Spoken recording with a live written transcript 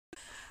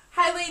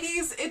Hi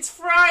ladies, it's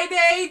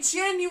Friday,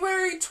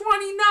 January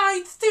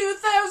 29th,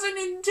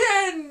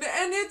 2010,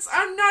 and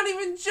I'm not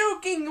even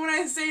joking when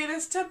I say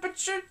this,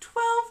 temperature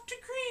 12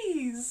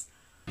 degrees.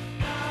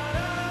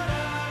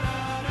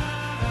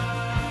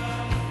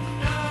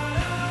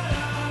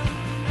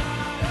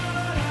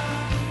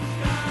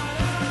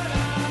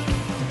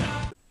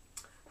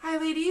 Hi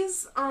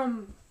ladies,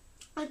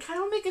 I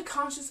kind of make a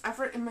conscious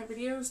effort in my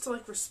videos to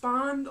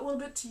respond a little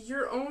bit to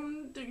your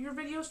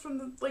videos from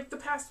the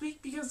past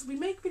week, because we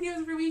make videos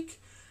every week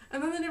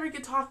and then they never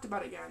get talked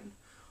about again.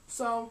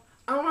 So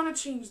I want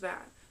to change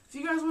that. If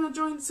you guys want to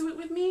join suit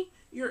with me,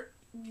 you're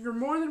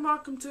more than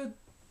welcome to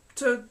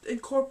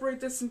incorporate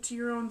this into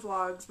your own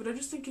vlogs, but I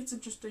just think it's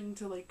interesting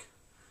to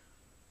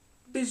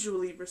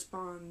visually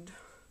respond.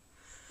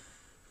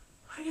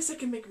 I guess I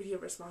can make video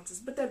responses,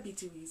 but that'd be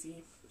too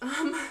easy.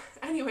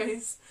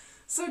 Anyways,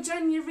 so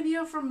Jen, your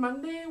video from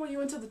Monday when you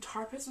went to the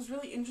tar pits was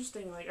really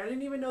interesting. I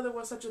didn't even know there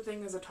was such a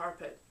thing as a tar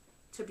pit,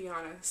 to be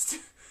honest.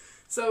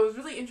 So it was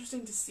really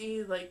interesting to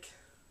see,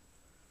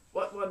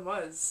 what one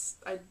was.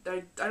 I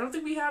don't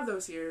think we have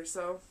those here,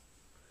 so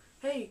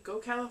hey, go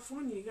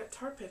California, you got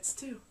tar pits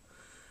too.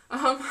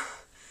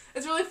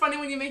 It's really funny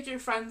when you make your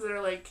friends that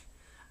are I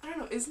don't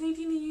know, is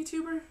Nadine a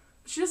YouTuber?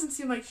 She doesn't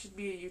seem like she'd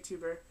be a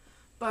YouTuber,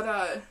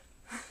 but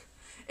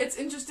it's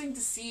interesting to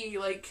see,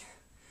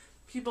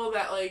 people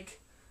that,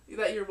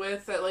 that you're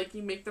with, that,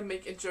 you make them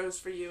make intros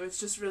for you. It's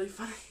just really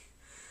funny.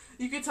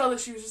 You could tell that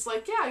she was just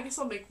yeah, I guess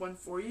I'll make one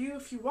for you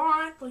if you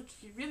want.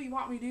 If you really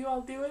want me to,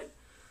 I'll do it.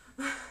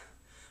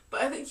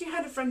 But I think you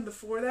had a friend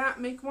before that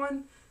make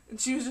one,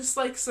 and she was just,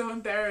 so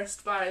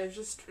embarrassed by it.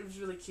 It was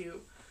really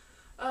cute.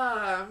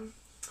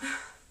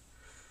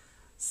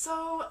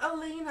 So,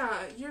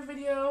 Elayna, your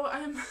video,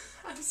 I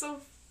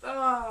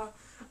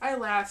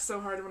laugh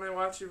so hard when I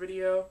watch your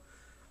video.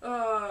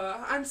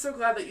 I'm so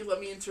glad that you let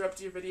me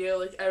interrupt your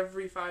video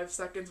every 5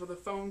 seconds with a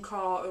phone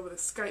call or with a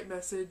Skype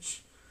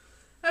message.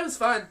 That was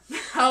fun.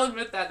 I'll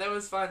admit that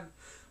was fun.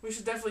 We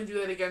should definitely do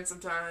that again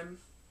sometime.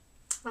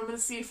 I'm gonna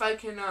see if I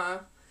can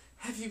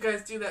have you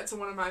guys do that to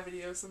one of my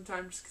videos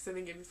sometime, just because I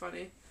think it'd be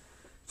funny.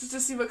 Just to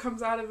see what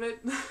comes out of it.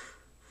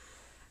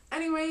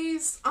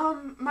 Anyways,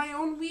 my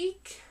own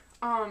week,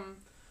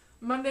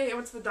 Monday I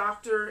went to the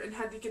doctor and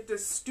had to get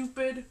this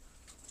stupid,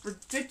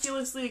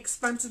 ridiculously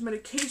expensive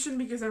medication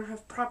because I don't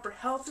have proper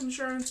health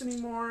insurance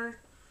anymore.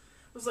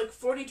 It was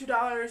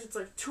 $42. It's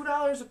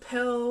 $2 a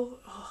pill.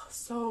 Oh,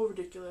 so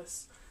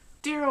ridiculous.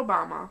 Dear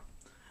Obama,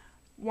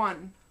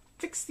 1.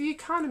 Fix the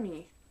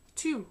economy.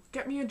 2.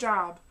 Get me a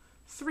job.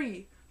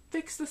 3.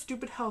 Fix the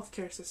stupid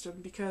healthcare system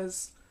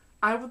because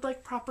I would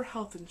like proper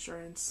health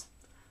insurance.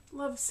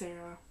 Love,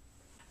 Sara.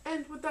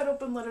 And with that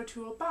open letter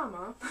to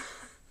Obama,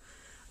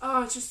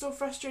 it's just so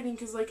frustrating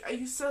because I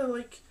used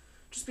to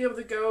just be able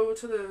to go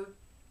to the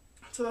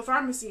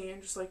pharmacy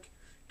and just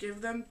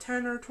give them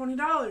 $10 or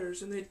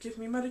 $20 and they'd give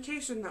me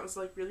medication that was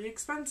really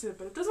expensive,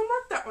 but it doesn't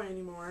work that way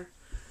anymore.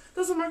 It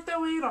doesn't work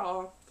that way at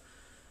all.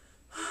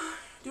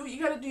 Do what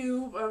you gotta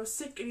do. I was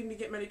sick, I needed to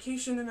get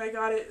medication and I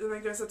got it, and I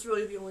guess that's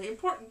really the only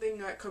important thing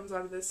that comes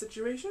out of this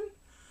situation.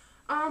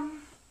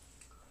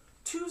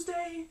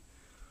 Tuesday,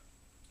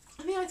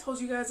 I think I told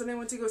you guys that I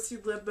went to go see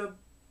Libba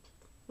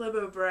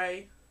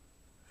Bray.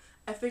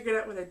 I figured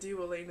out what I do,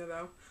 Elayna,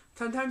 though.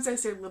 Sometimes I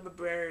say Libba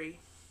Bray.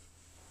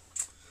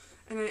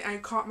 And I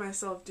caught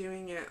myself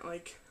doing it,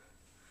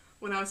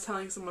 when I was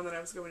telling someone that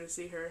I was going to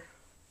see her.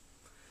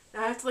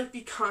 Now I have to,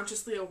 be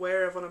consciously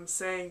aware of what I'm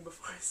saying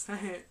before I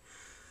say it.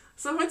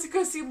 So I went to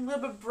go see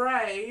Libba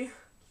Bray.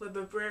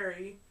 Libba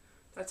Bray.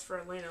 That's for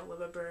Elayna.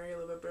 Libba Bray,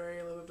 Libba Bray,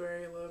 Libba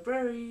Bray, Libba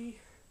Bray.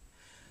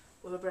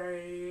 Libba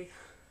Bray.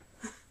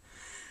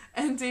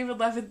 And David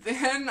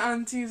Levithan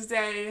on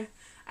Tuesday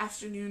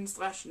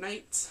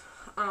afternoon/night.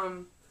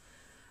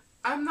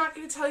 I'm not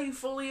going to tell you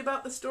fully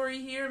about the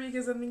story here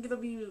because I think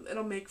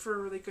it'll make for a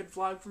really good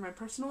vlog for my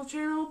personal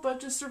channel, but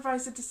just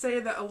suffice it to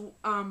say that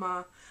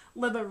Libba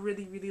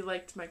really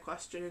liked my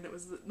question and it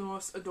was the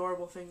most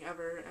adorable thing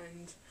ever,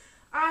 and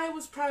I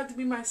was proud to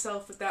be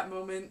myself at that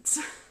moment.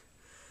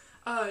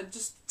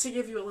 Just to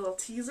give you a little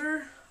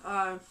teaser,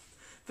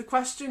 the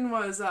question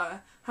was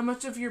how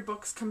much of your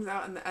books comes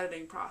out in the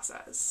editing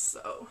process,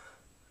 so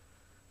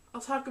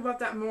I'll talk about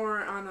that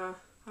more on a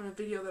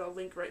video that I'll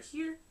link right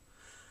here.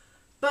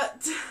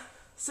 But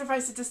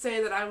suffice it to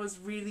say that I was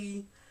a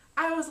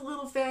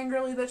little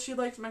fangirly that she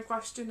liked my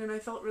question, and I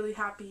felt really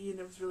happy and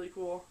it was really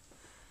cool.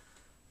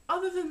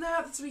 Other than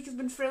that, this week has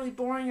been fairly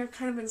boring. I've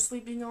kind of been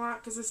sleeping a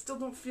lot because I still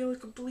don't feel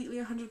completely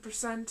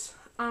 100%.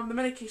 The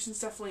medication's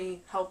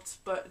definitely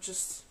helped, but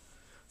it's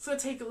gonna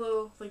take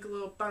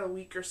about a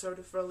week or so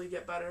to fully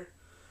get better.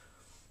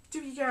 Do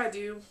what you gotta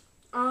do.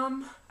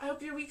 I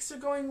hope your weeks are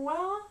going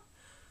well.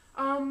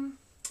 Jen,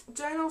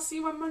 I'll see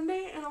you on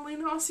Monday, and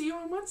Elayna, I'll see you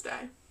on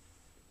Wednesday.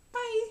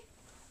 Bye!